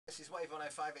This is Wave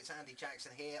 105, it's Andy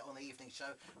Jackson here on the evening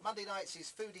show. Monday nights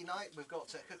is foodie night. We've got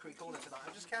Cookery Corner tonight.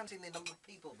 I'm just counting the number of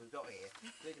people we've got here.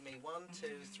 Including me, 1,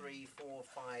 2, 3, 4,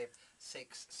 5,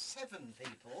 6, 7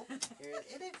 people.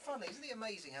 Isn't it funny? Isn't it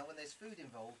amazing how when there's food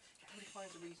involved, everybody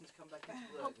finds a reason to come back into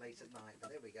work late at night.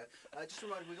 But there we go. Just a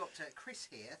reminder, we've got Chris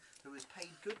here, who has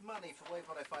paid good money for Wave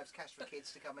 105's Cash for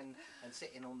Kids to come in and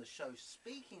sit in on the show.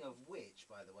 Speaking of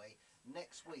which, by the way,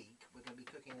 next week we're going to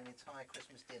be cooking an entire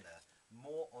Christmas dinner.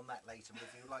 More on that later, but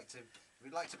if you'd like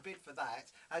to bid for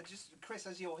that, just Chris,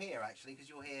 as you're here actually,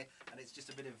 because you're here, and it's just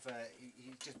a bit of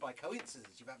just by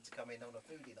coincidence you've happened to come in on a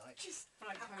foodie night. Just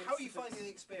by coincidence. How are you finding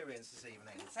the experience this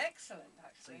evening? It's excellent,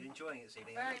 actually. So you're enjoying it this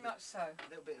evening? Very much so. A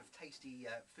little bit of tasty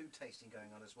food tasting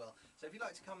going on as well. So if you'd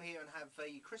like to come here and have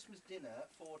a Christmas dinner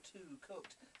for two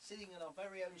cooked, sitting at our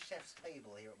very own chef's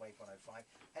table here at Wave 105,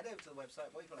 head over to the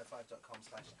website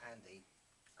wave105.com/Andy.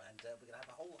 And we're going to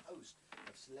have a whole host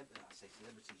of celebrity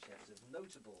chefs, of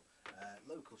notable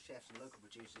local chefs and local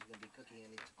producers who are going to be cooking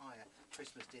an entire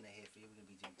Christmas dinner here for you. We're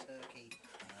going to be doing turkey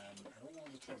and all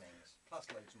the trimmings, plus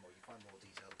loads more. You find more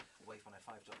details at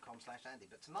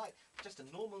wave105.com/Andy. But tonight, just a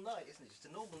normal night, isn't it? Just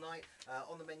a normal night.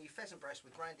 On the menu, pheasant breast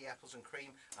with brandy apples and cream.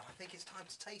 And I think it's time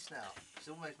to taste now. It's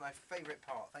almost my favourite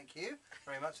part. Thank you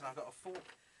very much. And I've got a fork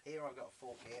here. I've got a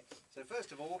fork here. So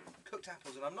first of all, cooked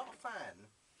apples. And I'm not a fan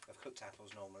of cooked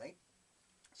apples normally,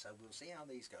 so we'll see how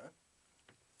these go.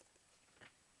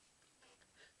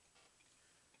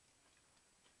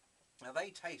 Now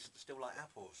they taste still like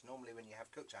apples. Normally when you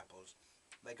have cooked apples,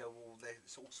 they go all, they're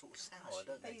sort of sour,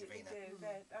 don't they, Davina? They do.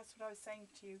 That's what I was saying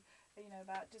to you, you know,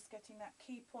 about just getting that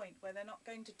key point where they're not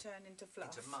going to turn into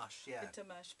fluff. Into mush, yeah. Into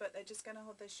mush, but they're just going to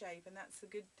hold their shape, and that's the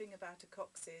good thing about a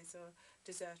Cox's or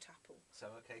dessert apple. So,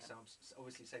 okay, so I'm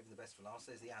obviously saving the best for last.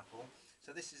 There's the apple.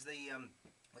 So this is the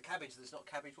cabbage that's not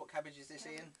cabbage. What cabbage is this,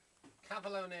 Ian?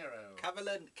 Cavallonero.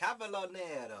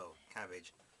 Cavallonero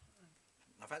cabbage.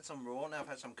 I've had some raw, now I've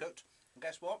had some cooked. And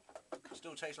guess what? It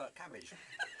still tastes like cabbage.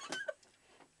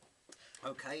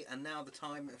 Okay, and now the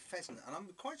time of pheasant, and I'm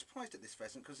quite surprised at this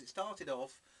pheasant because it started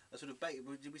off a sort of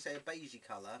did we say a beigey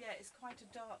colour? Yeah, it's quite a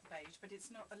dark beige, but it's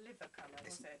not a liver colour,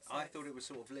 was it? So I thought it was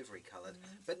sort of livery coloured,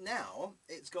 but now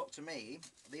it's got to me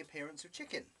the appearance of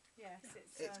chicken. Yes,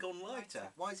 it's gone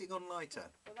lighter. Why has it gone lighter?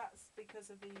 Well, that's because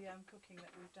of the cooking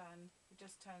that we've done. It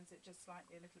just turns it just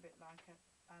slightly a little bit like a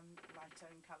lighter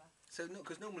in colour. So,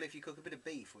 because normally if you cook a bit of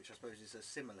beef, which I suppose is a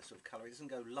similar sort of colour, it doesn't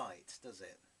go light, does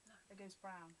it? It goes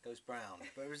brown. Goes brown.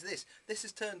 Whereas this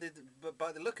has turned,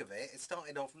 by the look of it, it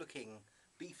started off looking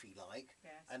beefy-like,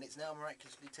 yes, and it's now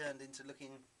miraculously turned into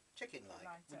looking chicken-like.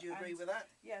 Lighter. Would you agree with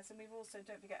that? Yes, and we've also,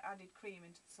 don't forget, added cream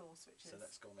into the sauce, which is... So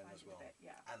that's gone in as well.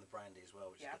 Yeah. And the brandy as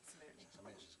well, which is absolutely. So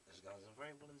as guys are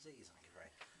very well and Z's, thank you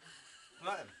very much.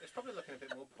 Right. It's probably looking a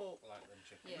bit more pork-like than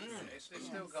chicken. Yes.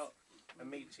 It's still got a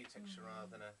meaty texture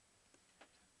rather than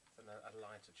a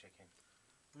lighter chicken.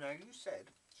 Now you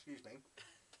said, excuse me,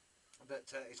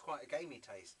 that it's quite a gamey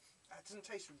taste. That doesn't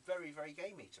taste very, very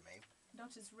gamey to me.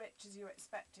 Not as rich as you were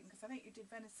expecting, because I think you did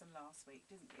venison last week,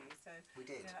 didn't you? So we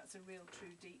did. You know, that's a real,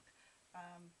 true, deep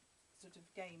sort of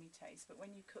gamey taste. But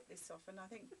when you cook this off, and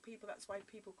I think that's why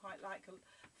people quite like a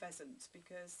pheasant,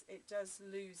 because it does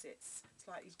lose its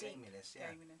slightly deep gaminess.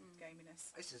 Yeah.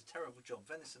 Gaminess. This is a terrible job.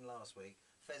 Venison last week,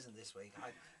 pheasant this week.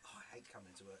 I hate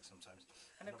coming to work sometimes.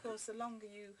 And of course, the longer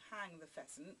you hang the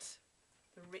pheasant,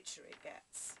 the richer it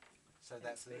gets. So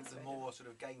that's the more sort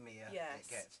of gamier it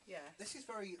gets. Yeah. This is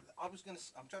very. I'm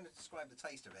trying to describe the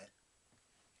taste of it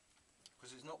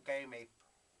because it's not gamey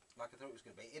like I thought it was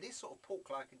going to be. It is sort of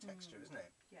pork-like in texture, isn't it?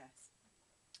 Yes.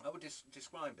 I would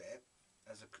describe it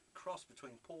as a cross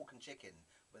between pork and chicken,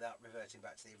 without reverting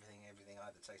back to everything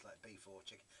either tastes like beef or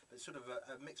chicken. But it's sort of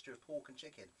a mixture of pork and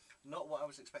chicken. Not what I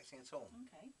was expecting at all.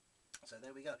 Okay. So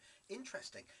there we go.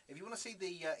 Interesting. If you want to see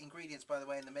the ingredients, by the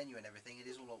way, and the menu and everything, it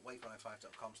is all at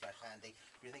wave105.com/Andy.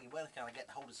 If you're thinking, where can I get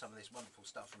hold of some of this wonderful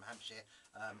stuff from Hampshire,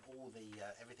 all the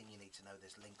everything you need to know,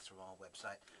 there's links from our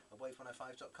website at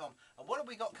wave105.com. And what have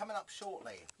we got coming up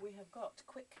shortly? We have got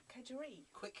quick Kedgeree.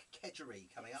 Quick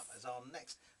Kedgeree coming up as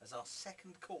our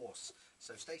second course.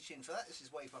 So stay tuned for that. This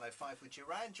is Wave 105 with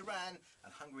Duran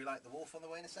and Hungry Like the Wolf on the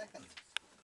way in a second.